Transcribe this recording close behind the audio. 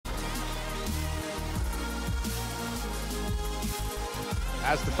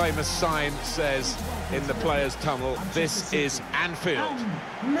as the famous sign says in the players' tunnel, this is Anfield.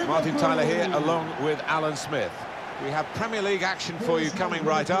 Martin Tyler here along with Alan Smith. We have Premier League action for you coming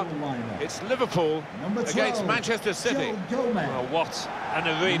right up. It's Liverpool against Manchester City. Well, what an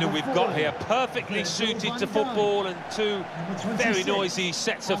arena we've got here, perfectly suited to football, and two very noisy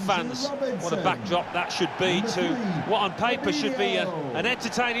sets of fans. What a backdrop that should be to what on paper should be an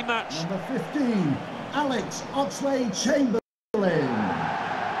entertaining match. Number 15, Oxlade-Chamberlain.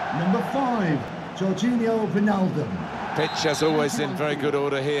 Number 5, Jorginho Wijnaldum. Pitch, as always, in very good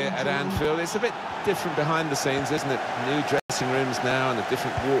order here at Anfield. It's a bit different behind the scenes, isn't it? New dressing rooms now and a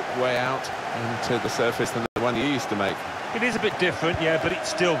different walkway out into the surface than the one you used to make. It is a bit different, yeah, but it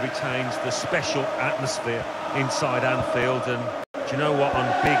still retains the special atmosphere inside Anfield. And do you know what, on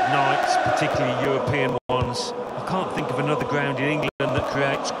big nights, particularly European ones, I can't think of another ground in England that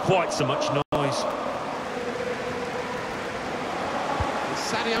creates quite so much noise. It's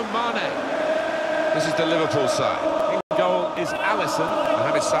Sadio Mane. This is the Liverpool side. In goal is Alisson.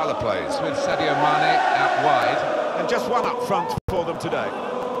 Mohamed Salah plays with Sadio Mane out wide, and just one up front for them today.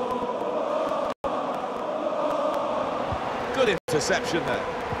 Good interception there.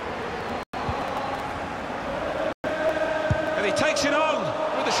 And he takes it on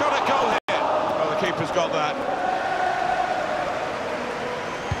with a shot at goal here. Well, the keeper's got that.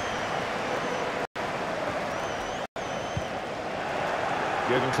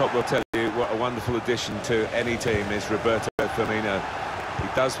 Jurgen Klopp will tell you what a wonderful addition to any team is Roberto Firmino. He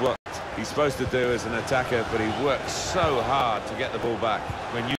does what he's supposed to do as an attacker, but he works so hard to get the ball back.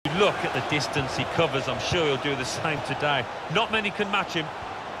 When you look at the distance he covers, I'm sure he'll do the same today. Not many can match him.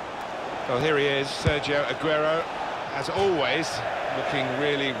 Well, here he is, Sergio Aguero, as always, looking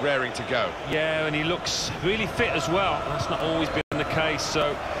really raring to go. Yeah, and he looks really fit as well. That's not always been the case,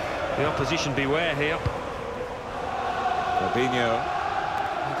 so the opposition beware here. Fabinho.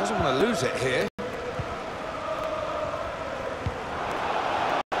 He doesn't want to lose it here.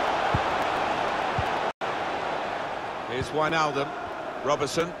 Here's Wijnaldum,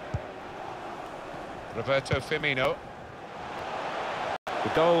 Robertson, Roberto Firmino. The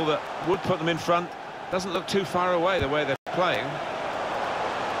goal that would put them in front doesn't look too far away the way they're playing.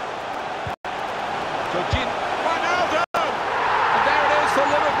 Wijnaldum! And there it is for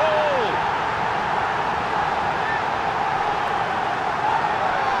Liverpool!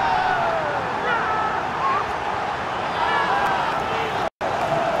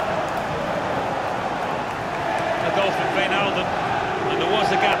 Wijnaldum, and there was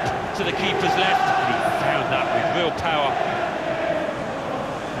a gap to the keeper's left, and he found that with real power.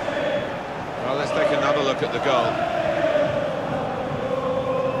 Well, let's take another look at the goal.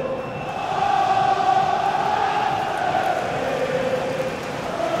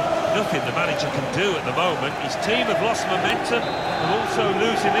 Nothing the manager can do at the moment. His team have lost momentum and also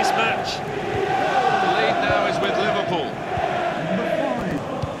losing this match. The lead now is with Liverpool. Number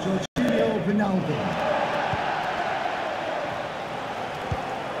 5, Jorginho Wijnaldum.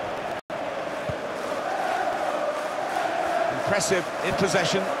 Impressive in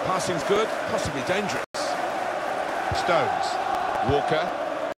possession, passing's good, possibly dangerous. Stones, Walker.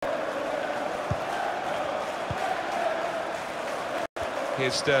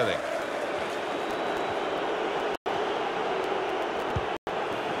 Here's Sterling.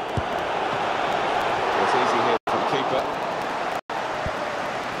 It's easy here for the keeper.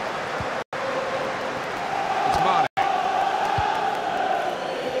 It's Mane.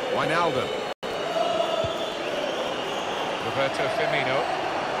 Wijnaldum. Roberto Firmino.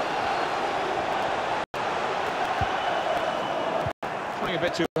 Trying a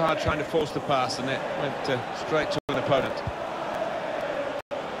bit too hard, trying to force the pass, and it went straight to an opponent.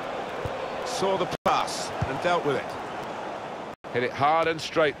 Saw the pass and dealt with it. Hit it hard and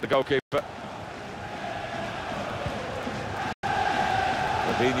straight, the goalkeeper.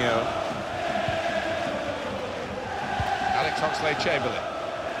 Fabinho. Oxlade-Chamberlain.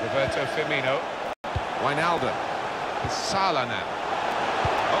 Roberto Firmino. Wijnaldum. It's Salah now.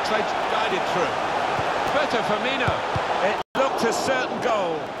 Oxlade guided through. Roberto Firmino. It looked a certain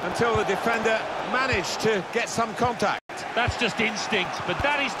goal until the defender managed to get some contact. That's just instinct, but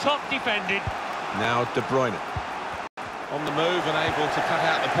that is top defending. Now De Bruyne. On the move and able to cut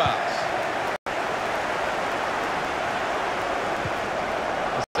out the pass.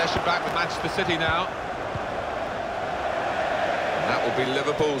 Possession back with Manchester City now. And that will be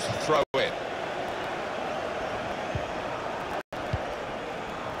Liverpool's throw-in.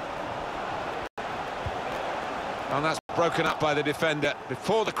 And that's broken up by the defender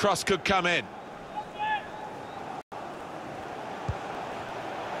before the cross could come in.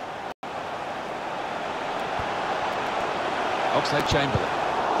 Oxlade-Chamberlain.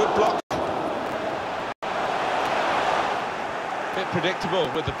 Good block. Bit predictable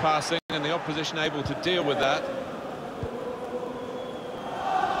with the passing and the opposition able to deal with that.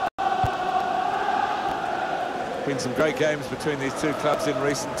 Been some great games between these two clubs in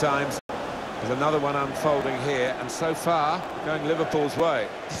recent times. There's another one unfolding here, and so far going Liverpool's way.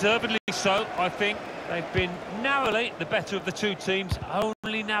 Deservedly so, I think. They've been narrowly the better of the two teams,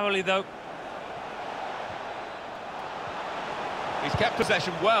 only narrowly though. He's kept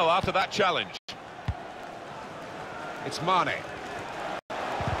possession well after that challenge. It's Mane.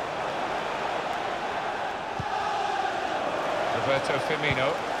 Roberto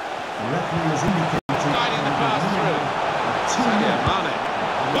Firmino. Guiding the pass through. Sadio Mane.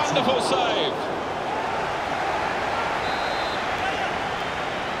 Wonderful save.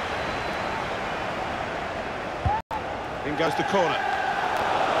 In goes the corner.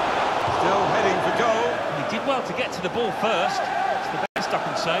 Still heading for goal. He did well to get to the ball first. That's the best I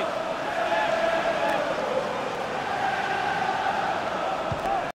can say.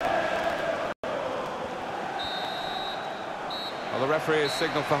 Well, the referee has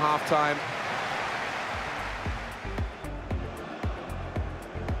signalled for half-time.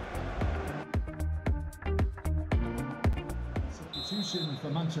 Substitution for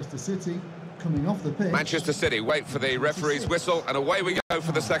Manchester City, coming off the pitch. Manchester City wait for the referee's whistle, and away we go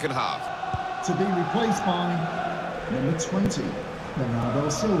for the second half. To be replaced by number 20, Bernardo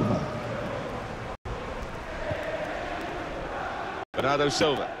Silva. Bernardo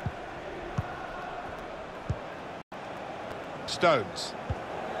Silva. Stones.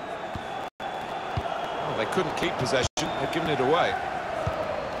 Oh, they couldn't keep possession, they've given it away.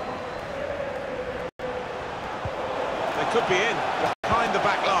 They could be in, behind the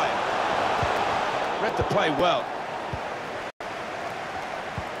back line. Read the play well.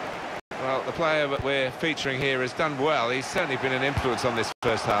 Well, the player that we're featuring here has done well. He's certainly been an influence on this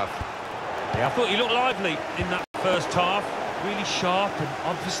first half. Yeah, I thought he looked lively in that first half. Really sharp and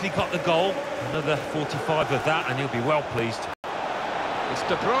obviously got the goal. Another 45 of that and he'll be well pleased. It's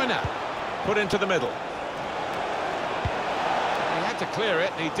De Bruyne, put into the middle. He had to clear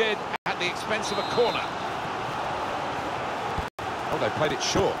it, and he did, at the expense of a corner. Oh, they played it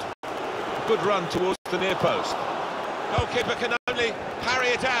short. A good run towards the near post. Goalkeeper can only parry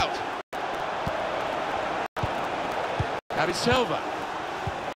it out. David Silva.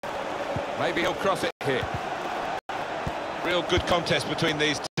 Maybe he'll cross it here. Real good contest between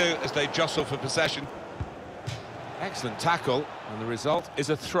these two as they jostle for possession. Excellent tackle, and the result is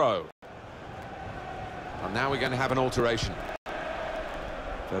a throw. And now we're going to have an alteration.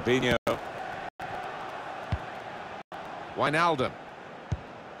 Fabinho. Wijnaldum.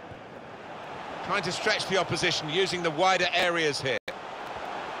 Trying to stretch the opposition, using the wider areas here.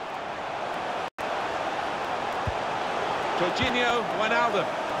 Jorginho Wijnaldum.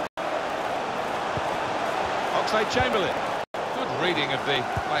 Oxlade-Chamberlain. Good reading of the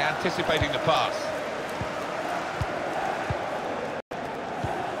by anticipating the pass.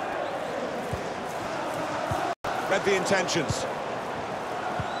 Read the intentions.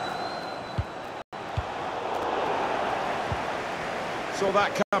 Saw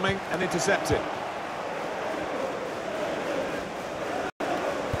that coming and intercepted.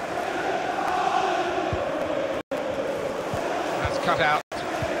 That's cut out.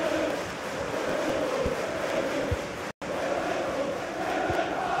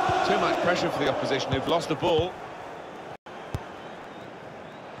 Too much pressure for the opposition, who've lost the ball.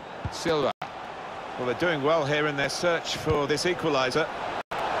 Silva. Well, they're doing well here in their search for this equaliser.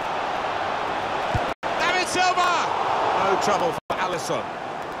 David Silva! No trouble for Alisson.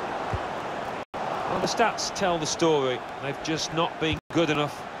 Well, the stats tell the story. They've just not been good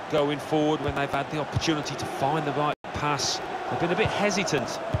enough going forward when they've had the opportunity to find the right pass. They've been a bit hesitant.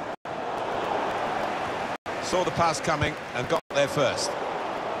 Saw the pass coming and got there first.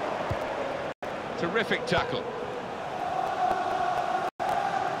 Terrific tackle.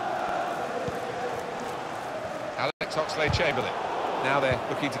 Oxlade-Chamberlain. Now they're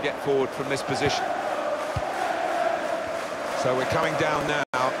looking to get forward from this position. So we're coming down now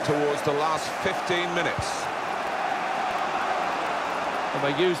towards the last 15 minutes. And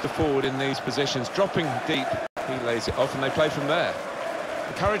they use the forward in these positions, dropping deep. He lays it off and they play from there.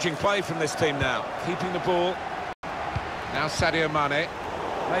 Encouraging play from this team now, keeping the ball. Now Sadio Mane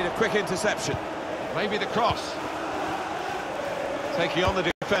made a quick interception. Maybe the cross. Taking on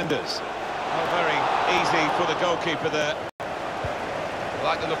the defenders. Oh, very easy for the goalkeeper there. I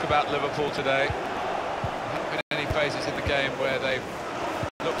like the look about Liverpool today. There haven't been any phases in the game where they've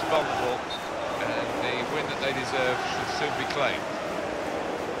looked vulnerable, and the win that they deserve should soon be claimed.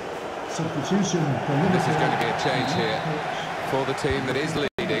 Substitution for Liverpool. This is going to be a change here. for the team that is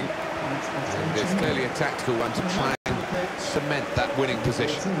leading. And it's clearly a tactical one to try and cement that winning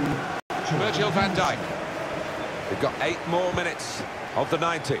position. Virgil van Dijk. We've got 8 more minutes of the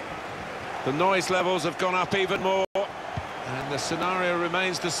 90. The noise levels have gone up even more, and the scenario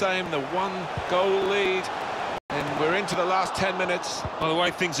remains the same, the 1-goal lead, and we're into the last 10 minutes. By the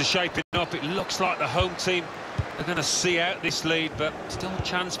way things are shaping up, it looks like the home team are going to see out this lead, but still a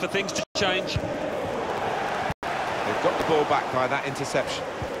chance for things to change. They've got the ball back by that interception.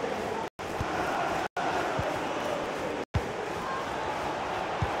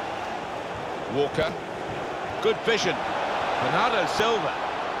 Walker, good vision. Bernardo Silva.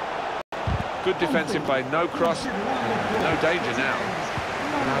 Good defensive play, no cross, no danger now.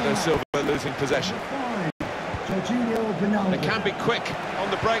 Bernardo Silva losing possession. They can be quick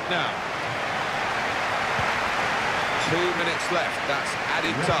on the break now. 2 minutes left, that's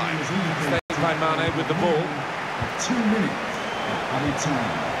added time. Stayed by Mane with the ball. 2 minutes added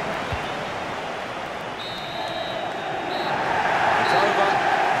time. It's over,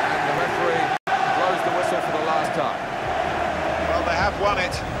 and the referee blows the whistle for the last time. Well, they have won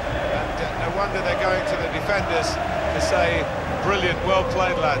it, and no wonder they're going to the defenders to say, brilliant, well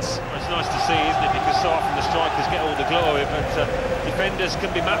played, lads. Well, it's nice to see, isn't it, because so often the strikers get all the glory, but defenders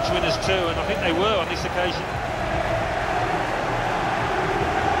can be match winners too, and I think they were on this occasion.